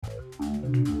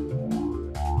Before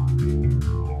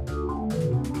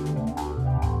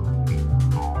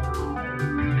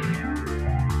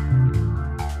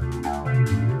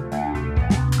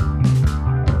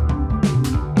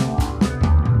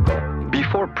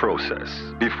process,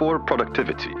 before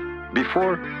productivity,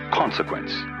 before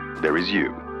consequence, there is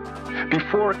you.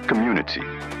 Before community,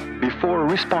 before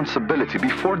responsibility,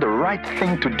 before the right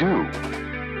thing to do,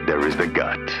 there is the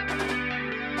gut.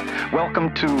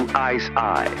 Welcome to Eye's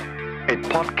Eye, a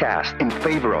podcast in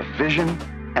favor of vision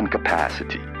and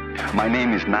capacity. My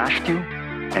name is Nashtu,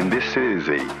 and this is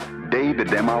a Day de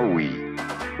Demaoui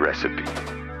recipe.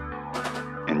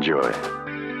 Enjoy.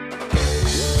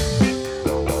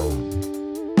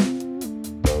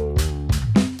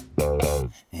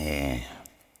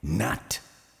 Not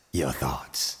your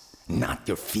thoughts, not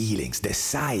your feelings.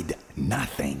 Decide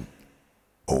nothing.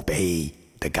 Obey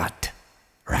the gut.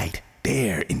 Right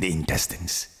there in the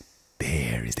intestines.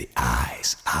 There is the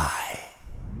eye's eye.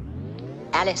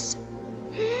 Alice.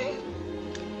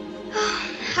 Oh,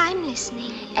 I'm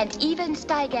listening. And even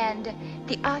Stigand,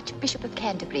 the Archbishop of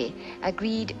Canterbury,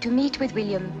 agreed to meet with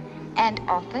William and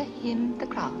offer him the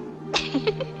crown.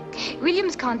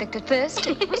 William's conduct at first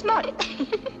was moral.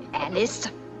 Alice,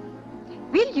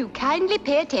 will you kindly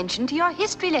pay attention to your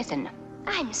history lesson?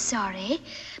 I'm sorry,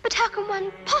 but how can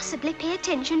one possibly pay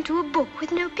attention to a book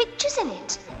with no pictures in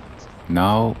it?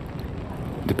 Now,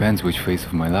 depends which phase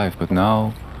of my life, but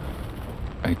now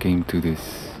I came to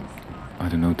this, I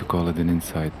don't know to call it an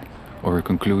insight or a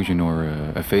conclusion or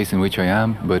a phase in which I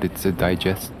am, but it's a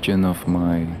digestion of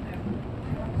my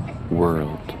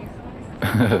world,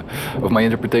 of my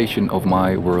interpretation of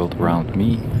my world around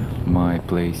me, my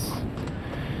place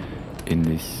in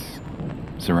this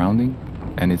surrounding,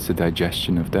 and it's a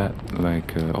digestion of that.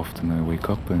 Like often I wake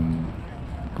up and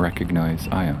recognize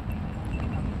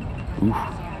ooh,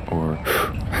 or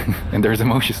and there's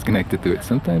emotions connected to it.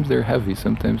 Sometimes they're heavy,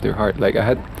 sometimes they're hard. Like I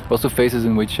had also phases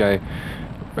in which I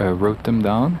wrote them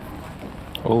down,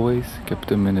 always kept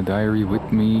them in a diary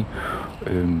with me,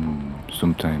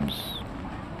 sometimes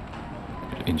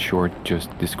in short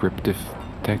just descriptive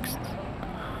text.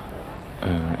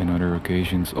 In other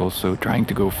occasions also trying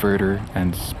to go further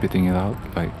and spitting it out,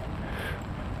 like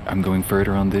I'm going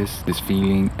further on this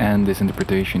feeling and this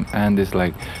interpretation and this,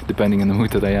 like depending on the mood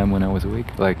that I am when I was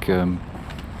awake, like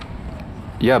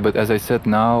yeah. But as I said,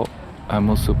 now I'm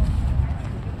also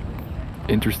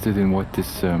interested in what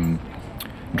this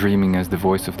dreaming as the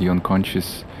voice of the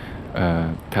unconscious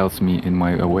tells me in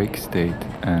my awake state,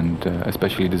 and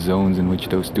especially the zones in which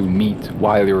those two meet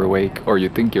while you're awake or you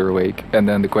think you're awake, and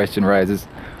then the question rises,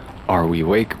 are we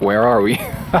awake? Where are we?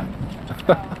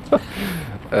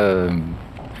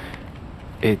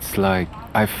 It's like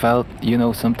I felt,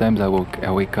 sometimes I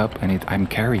wake up and I'm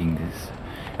carrying this,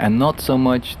 and not so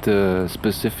much the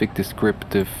specific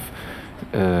descriptive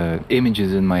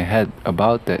images in my head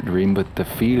about that dream, but the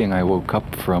feeling I woke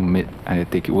up from it, and I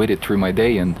take it with it through my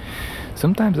day. And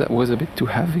sometimes that was a bit too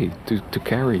heavy to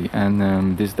carry,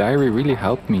 and this diary really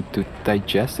helped me to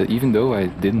digest it, even though I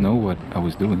didn't know what I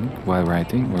was doing while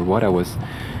writing or what I was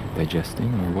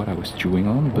digesting or what I was chewing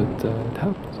on, but it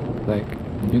helped. Like,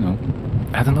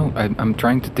 I don't know, I'm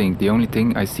trying to think. The only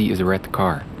thing I see is a red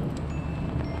car.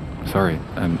 Sorry,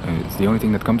 it's the only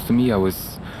thing that comes to me. I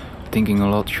was thinking a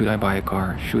lot, should I buy a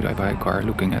car?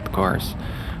 Looking at cars.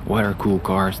 What are cool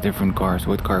cars, different cars,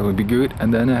 what car would be good?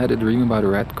 And then I had a dream about a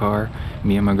red car.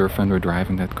 Me and my girlfriend were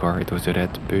driving that car. It was a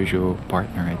red Peugeot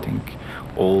Partner, I think,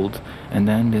 old. And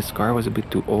then this car was a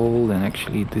bit too old and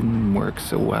actually didn't work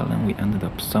so well, and we ended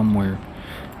up somewhere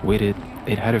with it.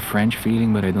 It had a French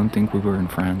feeling, but I don't think we were in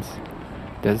France.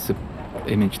 That's the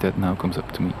image that now comes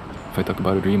up to me if I talk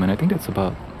about a dream, and I think that's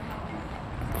about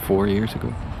 4 years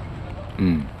ago.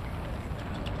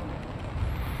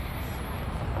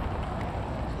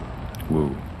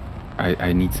 Whoa,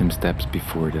 I need some steps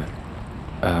before that.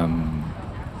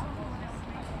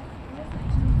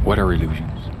 What are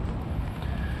illusions?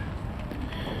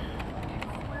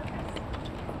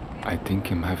 I think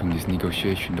I'm having this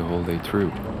negotiation the whole day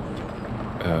through.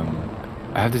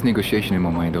 I have this negotiation in my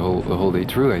mind the whole day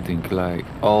through. I think, like,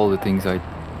 all the things I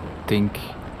think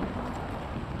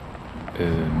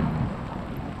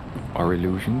are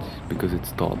illusions because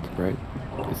it's thought, right?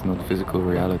 It's not physical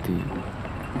reality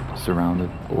surrounded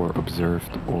or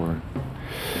observed or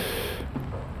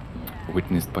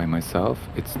witnessed by myself.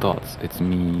 It's thoughts. It's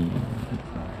me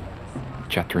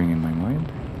chattering in my mind,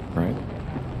 right?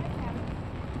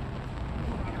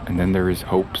 And then there is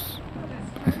hopes.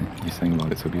 You sang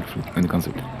about it so beautifully in the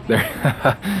concert.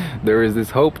 There is this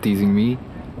hope teasing me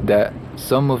that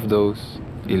some of those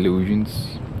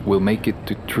illusions will make it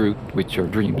to truth, which are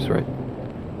dreams, right?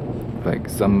 Like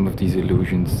some of these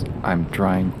illusions I'm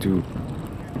trying to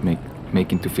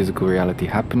make into physical reality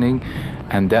happening,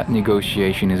 and that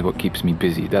negotiation is what keeps me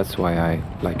busy. That's why I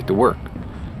like to work.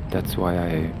 That's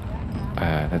why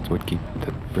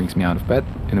that brings me out of bed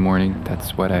in the morning.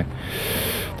 That's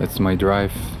my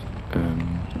drive.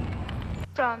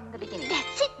 From the beginning.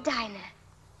 That's it, Dinah.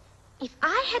 If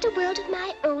I had a world of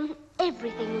my own,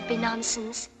 everything would be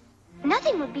nonsense.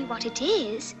 Nothing would be what it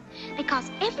is,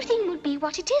 because everything would be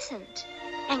what it isn't.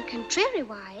 And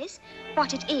contrariwise,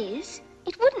 what it is,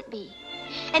 it wouldn't be.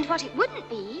 And what it wouldn't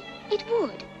be, it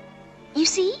would. You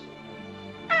see?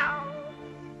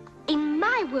 In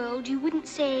my world, you wouldn't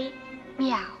say,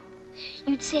 meow.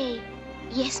 You'd say,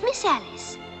 yes, Miss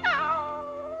Alice.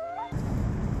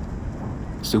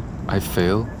 So I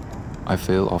fail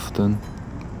often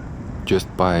just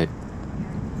by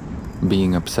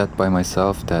being upset by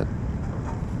myself that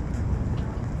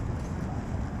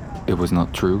it was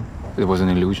not true, it was an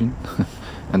illusion.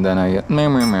 And then I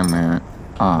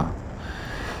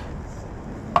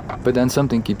but then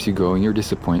something keeps you going. You're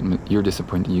disappointed,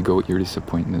 you go with your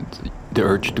disappointment, the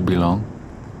urge to belong,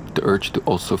 the urge to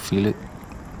also feel it.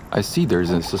 I see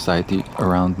there's a society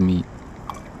around me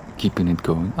keeping it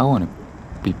going. I want to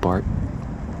be part.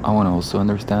 I want to also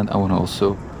understand. I want to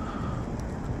also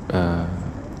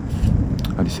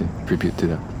tribute to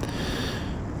that.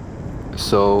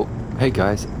 So hey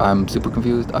guys, I'm super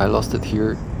confused. I lost it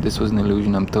here. This was an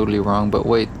illusion. I'm totally wrong. But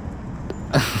wait,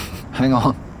 hang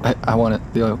on. I want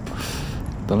to,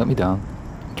 don't let me down.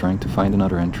 I'm trying to find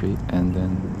another entry, and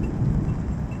then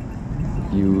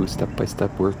you step by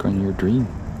step work on your dream.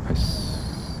 I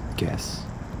guess.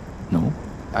 No,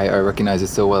 I recognize it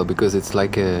so well because it's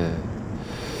like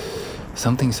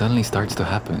something suddenly starts to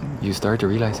happen. You start to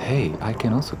realize, hey, I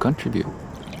can also contribute.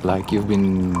 Like you've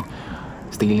been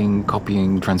stealing,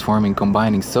 copying, transforming,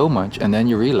 combining so much, and then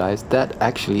you realize that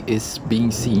actually is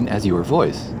being seen as your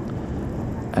voice.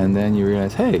 And then you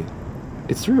realize, hey,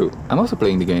 it's true. I'm also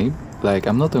playing the game. Like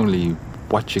I'm not only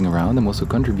watching around, I'm also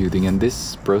contributing, and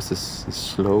this process is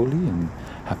slowly and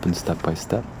happens step by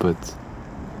step, but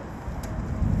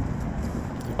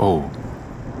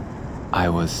I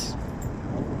was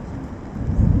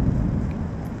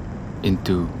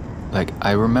into, like,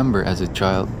 I remember as a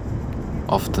child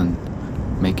often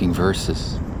making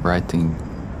verses, writing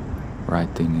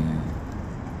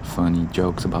funny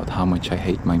jokes about how much I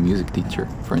hate my music teacher,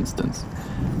 for instance,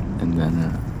 and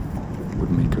then would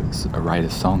write a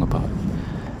song about it,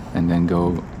 and then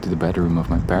go to the bedroom of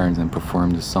my parents and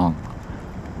perform the song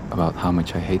about how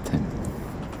much I hate him.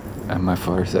 And my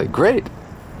father said, great!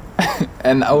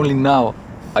 And only now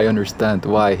I understand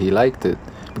why he liked it,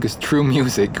 because through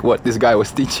music, what this guy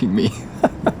was teaching me,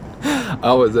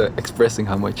 I was expressing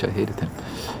how much I hated him.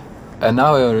 And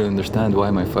now I understand why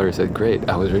my father said great.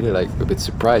 I was really like a bit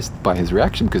surprised by his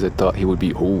reaction, because I thought he would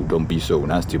be, oh, don't be so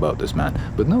nasty about this man.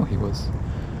 But no, he was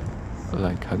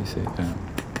like, how do you say,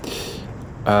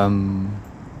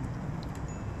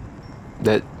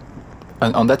 that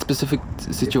on that specific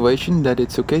situation, that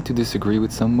it's okay to disagree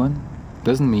with someone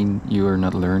doesn't mean you are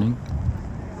not learning.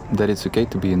 That it's okay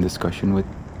to be in discussion with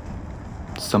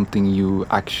something you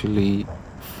actually,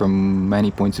 from many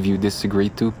points of view, disagree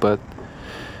to, but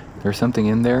there's something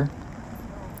in there.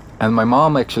 And my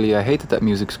mom, actually, I hated that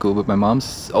music school, but my mom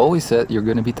always said, you're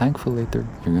gonna be thankful later.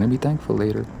 You're gonna be thankful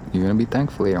later. You're gonna be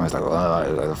thankful later. I was like,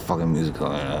 oh, fucking music,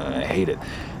 I hate it.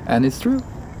 And it's true.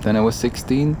 Then I was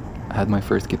 16, I had my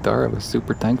first guitar. I was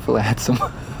super thankful. I had some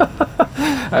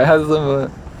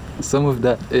some of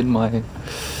that in my,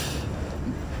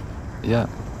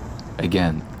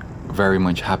 again, very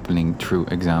much happening through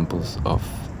examples of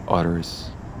others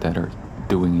that are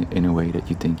doing it in a way that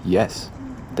you think, yes,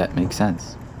 that makes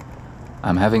sense.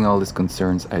 I'm having all these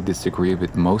concerns. I disagree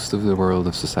with most of the world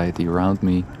of society around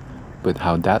me, but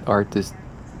how that artist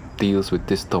deals with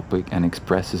this topic and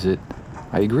expresses it,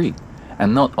 I agree.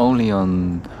 And not only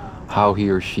on how he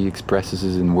or she expresses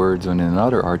it in words or in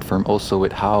another art form, also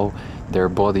with how their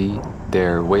body,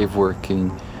 their wave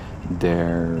working,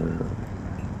 their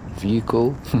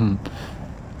vehicle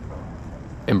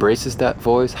embraces that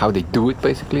voice, how they do it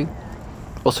basically.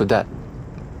 Also that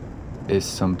is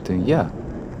something,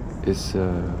 is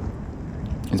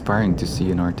inspiring to see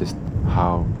an artist,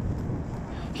 how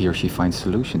he or she finds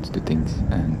solutions to things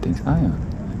and thinks,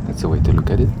 that's a way to look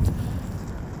at it.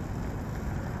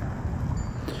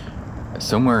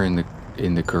 Somewhere in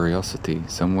the curiosity,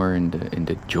 somewhere in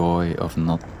the joy of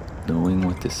not knowing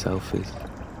what the self is.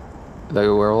 Like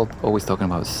we're all always talking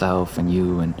about self and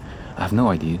you, and I have no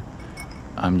idea.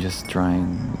 I'm just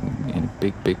trying in a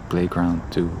big playground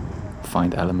to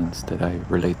find elements that I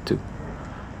relate to.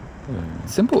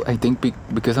 Simple, I think,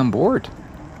 because I'm bored.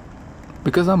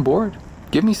 Because I'm bored.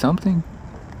 Give me something.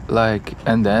 Like,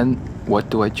 and then what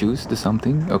do I choose? The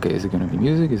something? Okay, is it gonna be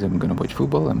music? Is it gonna watch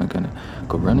football? Am I gonna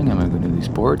go running? Am I gonna do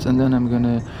sports? And then I'm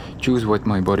gonna choose what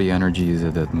my body energy is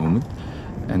at that moment.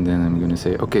 And then I'm gonna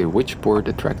say, okay, which sport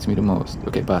attracts me the most?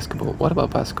 Okay, basketball. What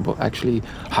about basketball? Actually,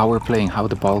 how we're playing, how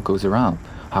the ball goes around,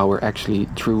 how we're actually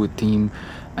through a team,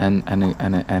 and an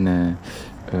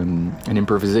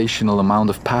improvisational amount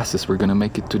of passes, we're gonna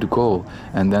make it to the goal.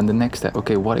 And then the next step,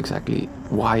 okay, what exactly,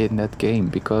 why in that game?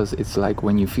 Because it's like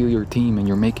when you feel your team and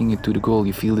you're making it to the goal,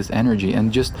 you feel this energy,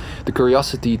 and just the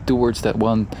curiosity towards that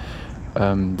one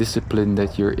discipline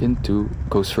that you're into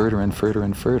goes further and further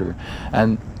and further.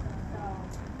 And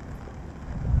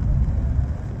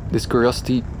this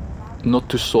curiosity, not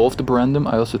to solve the Brandom,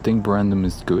 I also think Brandom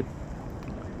is good.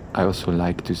 I also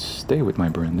like to stay with my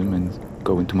Brandom and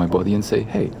go into my body and say,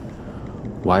 hey,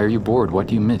 why are you bored? What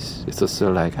do you miss? It's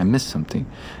also like, I miss something.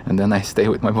 And then I stay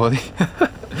with my body,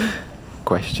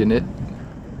 question it.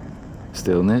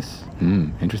 Stillness.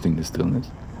 Interesting, the stillness.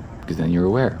 Because then you're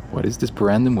aware. What is this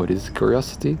Brandom? What is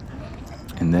curiosity?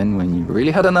 And then when you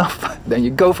really had enough, then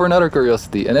you go for another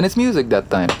curiosity. And then it's music that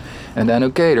time. And then,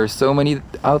 okay, there's so many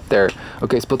out there.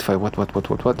 Okay, Spotify, what?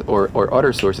 Or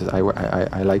other sources.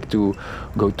 I like to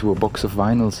go to a box of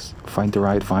vinyls, find the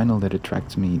right vinyl that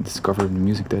attracts me, discover the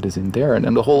music that is in there. And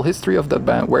then the whole history of that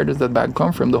band, where does that band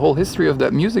come from? The whole history of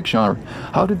that music genre.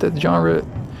 How did that genre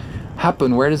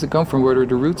happen? Where does it come from? What are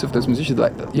the roots of those musicians?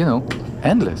 Like,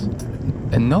 endless.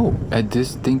 And no, I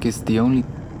just think it's the only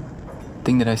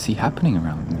thing that I see happening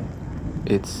around me.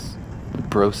 It's the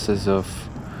process of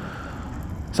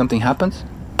something happens.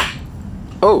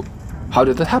 Oh, how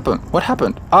did that happen? What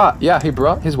happened? Yeah, he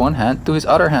brought his one hand to his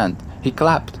other hand. He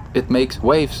clapped. It makes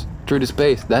waves through the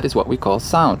space. That is what we call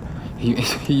sound.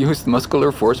 He used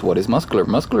muscular force. What is muscular?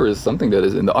 Muscular is something that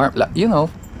is in the arm.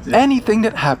 Anything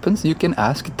that happens, you can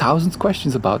ask 1,000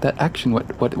 questions about that action.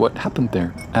 What happened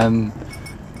there? And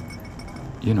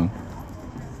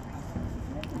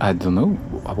I don't know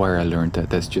where I learned that.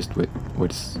 That's just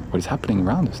what is happening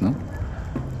around us, no?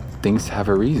 Things have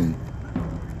a reason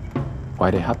why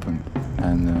they happen.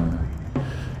 And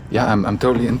I'm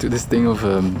totally into this thing of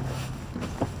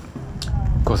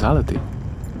causality.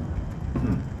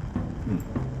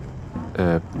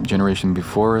 Generation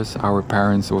before us, our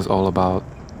parents, it was all about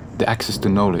the access to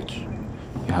knowledge.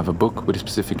 You have a book with a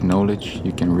specific knowledge,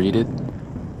 you can read it,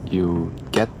 you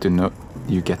get to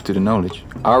the knowledge.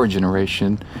 Our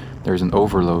generation, there's an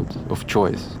overload of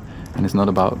choice, and it's not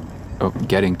about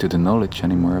getting to the knowledge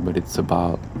anymore, but it's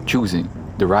about choosing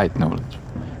the right knowledge,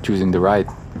 choosing the right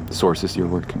sources you're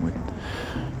working with.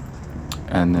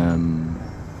 And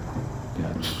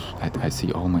I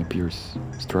see all my peers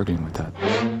struggling with that.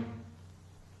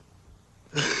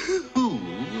 Who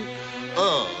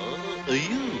are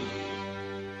you?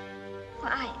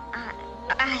 Well,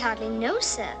 I hardly know,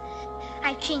 sir.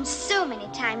 I've changed so many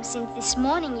times since this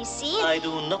morning, you see. I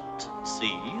do not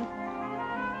see.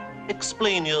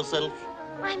 Explain yourself.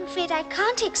 I'm afraid I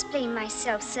can't explain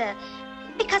myself, sir,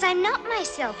 because I'm not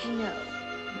myself, you know.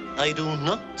 I do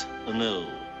not know.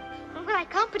 Well, I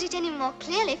can't put it any more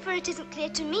clearly, for it isn't clear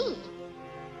to me.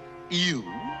 You?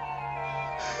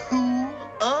 Who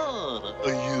are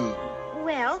you?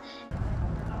 Well...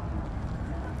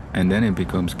 And then it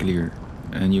becomes clear.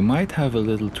 And you might have a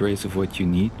little trace of what you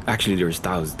need. Actually, there's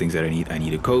 1,000 things that I need. I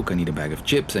need a Coke, I need a bag of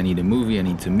chips, I need a movie, I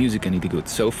need some music, I need a good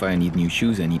sofa, I need new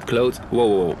shoes, I need clothes.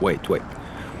 Whoa, wait.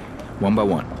 One by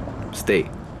one. Stay.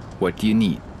 What do you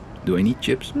need? Do I need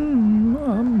chips?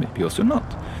 Maybe also not.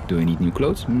 Do I need new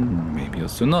clothes? Maybe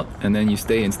also not. And then you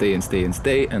stay,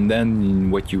 and then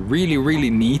what you really, really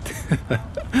need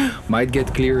might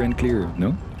get clearer and clearer,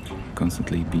 no?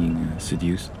 Constantly being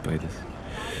seduced by this.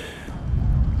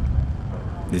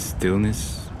 This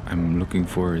stillness I'm looking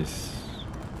for is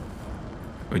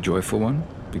a joyful one,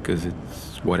 because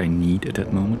it's what I need at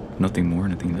that moment, nothing more,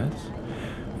 nothing less.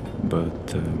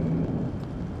 But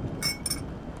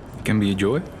it can be a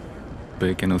joy, but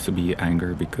it can also be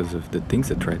anger because of the things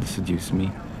that try to seduce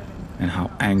me, and how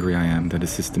angry I am that the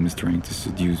system is trying to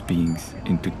seduce beings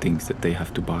into things that they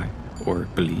have to buy or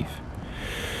believe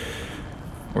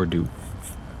or do.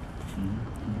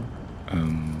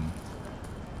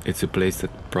 It's a place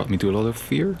that brought me to a lot of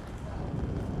fear.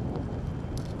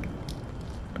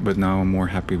 But now I'm more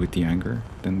happy with the anger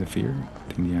than the fear.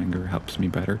 I think the anger helps me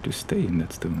better to stay in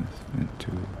that stillness and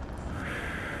to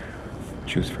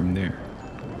choose from there.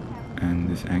 And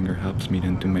this anger helps me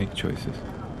then to make choices.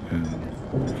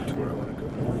 That's where I want to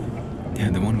go. Yeah,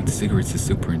 the one with the cigarettes is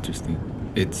super interesting.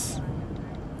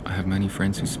 I have many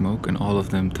friends who smoke, and all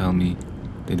of them tell me,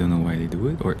 They don't know why they do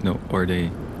it, or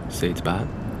they say it's bad.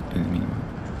 I mean,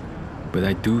 but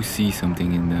I do see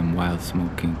something in them while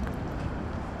smoking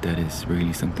that is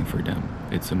really something for them.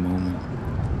 It's a moment,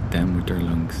 them with their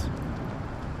lungs,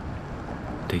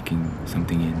 taking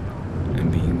something in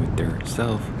and being with their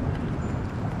self.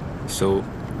 So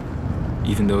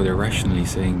even though they're rationally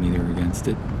saying me they're against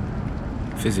it,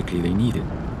 physically they need it.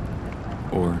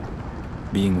 Or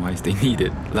being wise, they need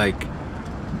it. Like,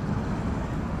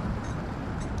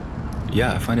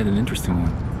 yeah, I find it an interesting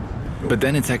one. But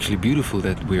then it's actually beautiful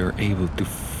that we are able to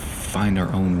find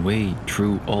our own way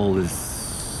through all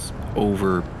this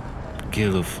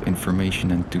overkill of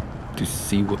information and to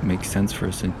see what makes sense for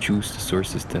us and choose the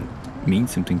sources that mean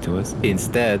something to us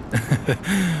instead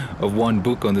of one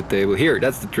book on the table. Here,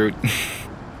 that's the truth.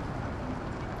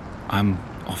 I'm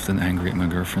often angry at my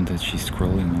girlfriend that she's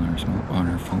scrolling on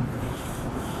her phone.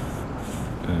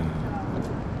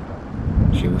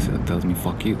 She always tells me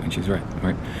 "fuck you," and she's right.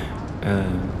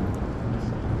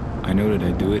 I know that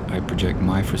I do it. I project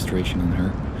my frustration on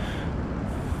her.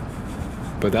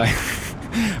 But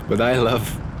I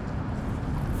love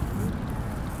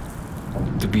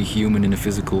to be human in a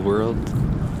physical world.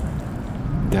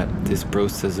 That this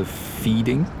process of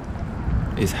feeding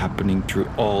is happening through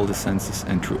all the senses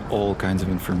and through all kinds of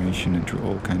information and through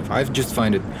all kinds of... I just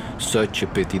find it such a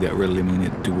pity that we're limiting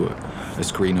it to a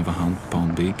screen of a hand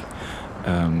palm big,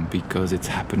 because it's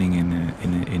happening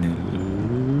in a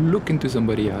look into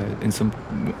somebody eye, in some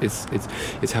it's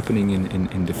happening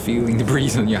in the feeling the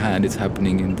breeze on your hand. It's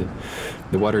happening in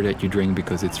the water that you drink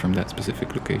because it's from that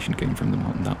specific location, came from the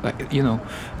mountain down. Like, you know,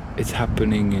 it's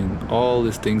happening in all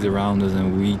these things around us,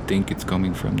 and we think it's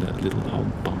coming from that little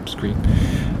palm screen.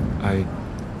 I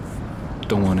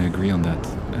don't want to agree on that,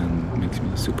 and it makes me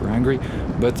super angry.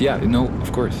 But yeah, no,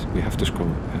 of course we have to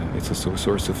scroll. It's also a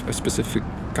source of a specific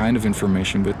kind of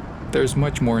information, but there's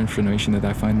much more information that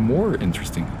I find more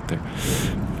interesting out there.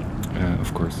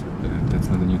 Of course, that's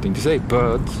not a new thing to say,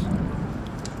 but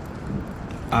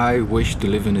I wish to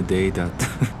live in a day that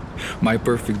my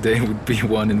perfect day would be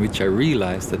one in which I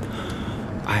realized that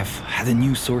I've had a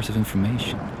new source of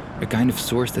information, a kind of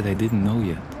source that I didn't know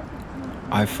yet.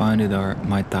 I find it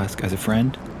my task as a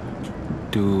friend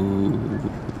to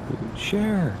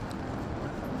share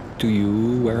to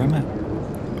you where I'm at.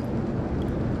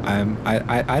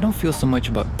 I don't feel so much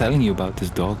about telling you about this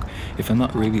dog if I'm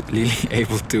not really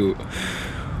able to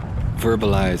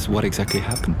verbalize what exactly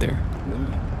happened there.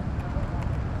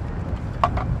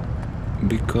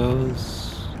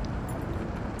 Because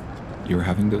you're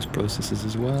having those processes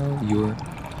as well.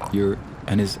 You're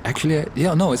and it's actually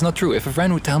no, it's not true. If a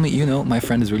friend would tell me, you know, my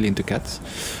friend is really into cats,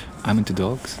 I'm into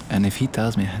dogs, and if he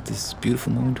tells me I had this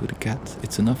beautiful moment with a cat,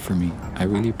 it's enough for me. I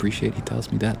really appreciate he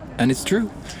tells me that, and it's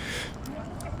true.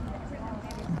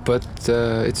 But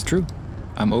it's true.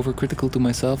 I'm overcritical to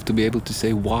myself to be able to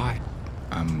say why.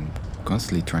 I'm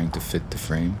constantly trying to fit the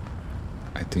frame.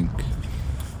 I think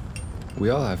we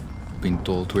all have been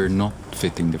told we're not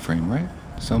fitting the frame, right?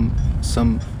 Some,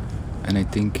 and I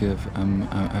think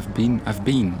I've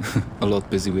been a lot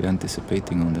busy with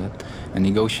anticipating on that and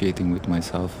negotiating with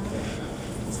myself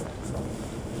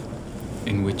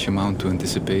in which amount to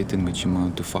anticipate, in which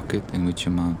amount to fuck it, in which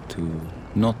amount to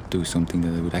not do something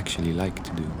that I would actually like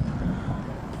to do.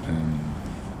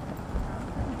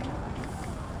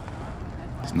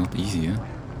 It's not easy, huh?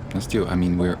 That's true. I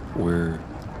mean,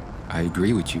 I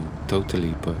agree with you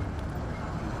totally, but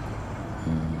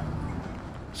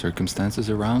circumstances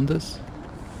around us,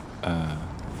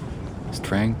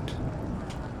 strength,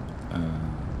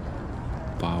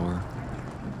 power,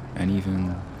 and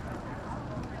even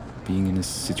being in a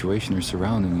situation or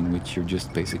surrounding in which you're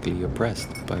just basically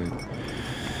oppressed by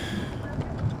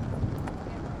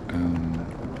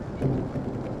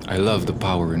I love the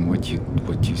power in what you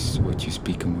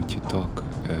speak and what you talk.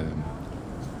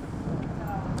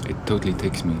 It totally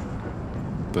takes me.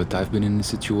 But I've been in a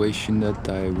situation that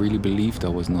I really believed I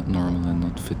was not normal and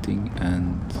not fitting,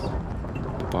 and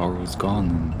the power was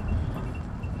gone.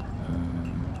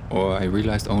 Or I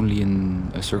realized only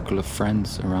in a circle of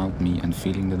friends around me and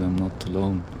feeling that I'm not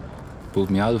alone pulled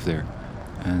me out of there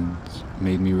and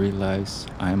made me realize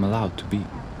I am allowed to be.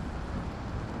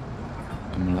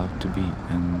 I'm allowed to be,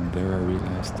 and there I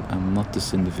realized I'm not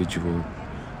this individual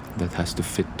that has to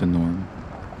fit the norm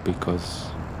because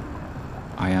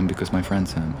I am because my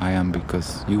friends am. I am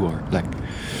because you are. Like,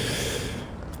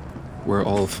 we're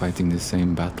all fighting the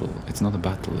same battle. It's not a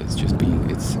battle. It's just being.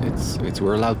 It's.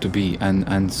 We're allowed to be,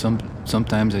 and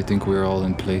sometimes I think we're all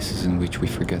in places in which we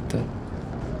forget that.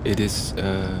 It is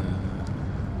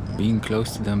being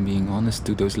close to them, being honest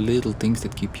to those little things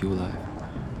that keep you alive.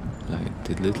 like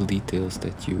the little details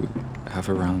that you have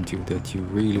around you that you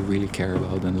really, really care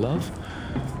about and love,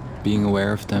 being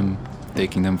aware of them,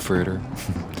 taking them further,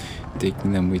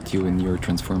 taking them with you in your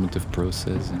transformative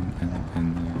process, and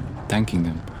thanking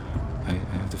them. I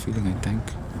have the feeling I thank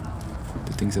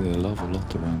the things that I love a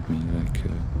lot around me, like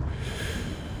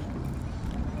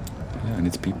and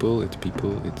it's people,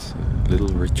 it's little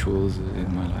rituals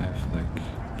in my life, like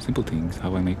simple things,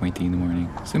 how I make my tea in the morning,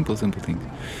 simple things.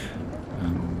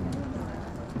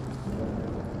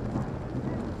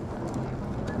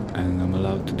 And I'm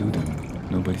allowed to do them.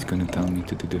 Nobody's gonna tell me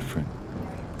to do different.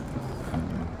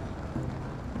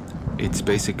 It's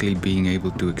basically being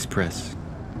able to express.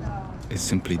 It's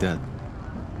simply that.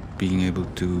 Being able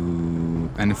to...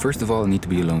 And first of all, I need to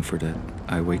be alone for that.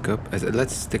 I wake up...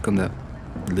 Let's stick on that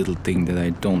little thing that I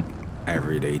don't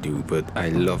every day do, but I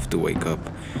love to wake up,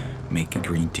 make a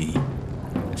green tea,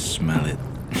 smell it,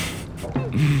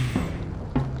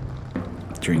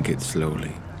 drink it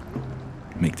slowly,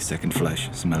 make the second flush,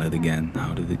 smell it again.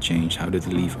 How did it change? How did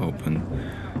the leaf open?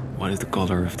 What is the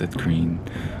color of that green?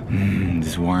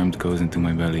 This warmth goes into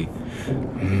my belly.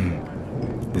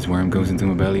 This warmth goes into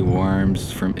my belly,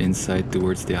 warms from inside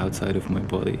towards the outside of my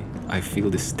body. I feel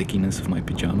the stickiness of my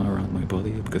pajama around my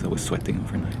body because I was sweating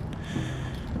overnight.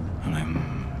 And I'm,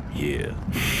 yeah.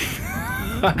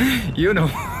 You know.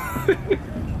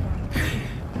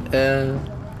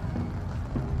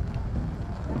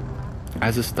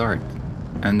 As a start.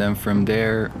 And then from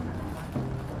there,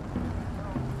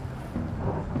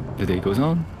 the day goes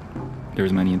on.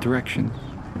 There's many interactions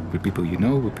with people you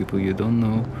know, with people you don't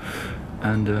know.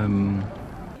 And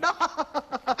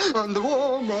On the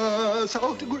warmer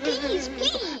South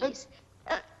Please.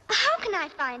 How can I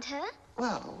find her?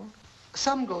 Well,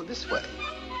 some go this way,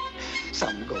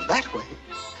 some go that way.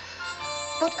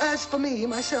 But as for me,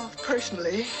 myself,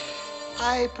 personally,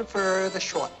 I prefer the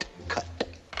short cut.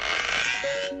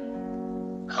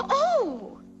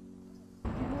 Oh!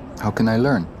 how can I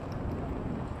learn?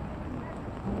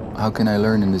 How can I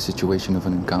learn in the situation of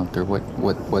an encounter? Why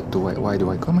do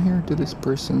I come here to this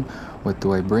person? What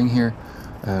do I bring here?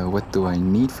 What do I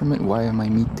need from it? Why am I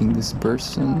meeting this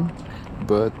person?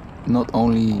 But not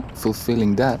only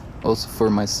fulfilling that, also for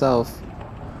myself,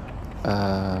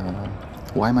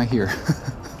 why am I here?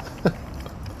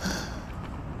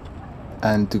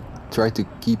 And to try to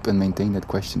keep and maintain that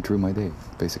question through my day,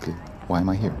 basically. Why am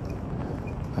I here?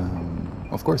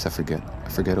 Of course I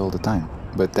forget all the time.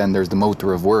 But then there's the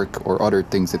motor of work or other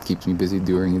things that keeps me busy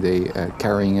during the day,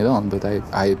 carrying it on. But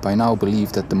I by now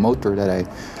believe that the motor that I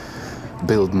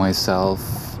build myself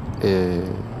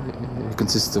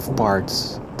consists of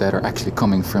parts that are actually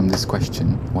coming from this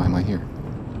question, why am I here?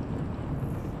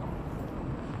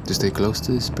 To stay close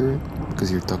to the spirit, because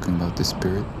you're talking about the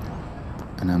spirit,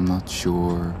 and I'm not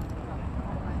sure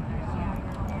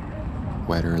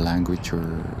whether language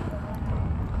or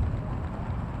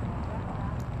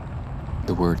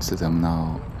the words that I'm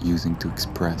now using to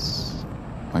express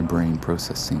my brain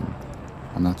processing,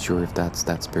 I'm not sure if that's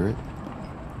that spirit,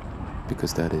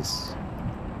 because that is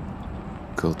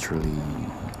culturally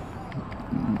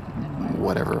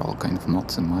whatever, all kind of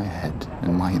knots in my head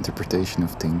and my interpretation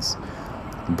of things.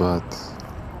 But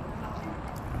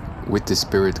with the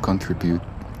spirit contribute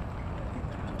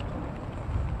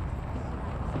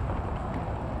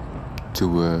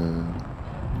to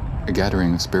a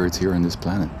gathering of spirits here on this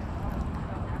planet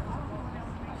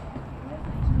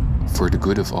for the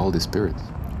good of all the spirits,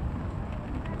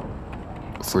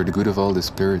 for the good of all the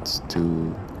spirits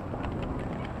to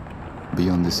be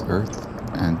on this earth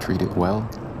and treat it well,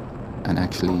 and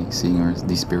actually seeing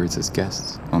these spirits as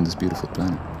guests on this beautiful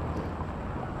planet.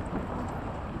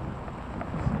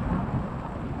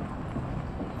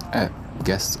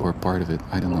 Guests or part of it,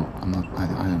 I don't know. I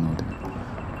don't know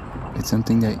that. It's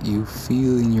something that you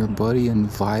feel in your body, and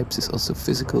vibes is also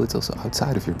physical, it's also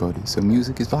outside of your body. So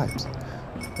music is vibes.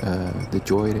 The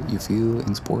joy that you feel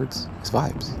in sports is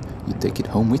vibes. You take it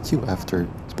home with you after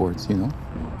sports, you know?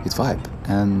 It's vibe.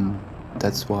 And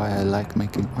that's why I like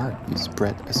making art. You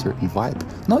spread a certain vibe.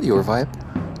 Not your vibe.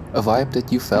 A vibe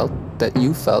that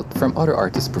you felt from other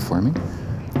artists performing.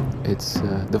 It's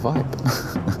the vibe.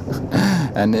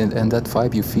 and that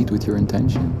vibe you feed with your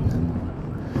intention.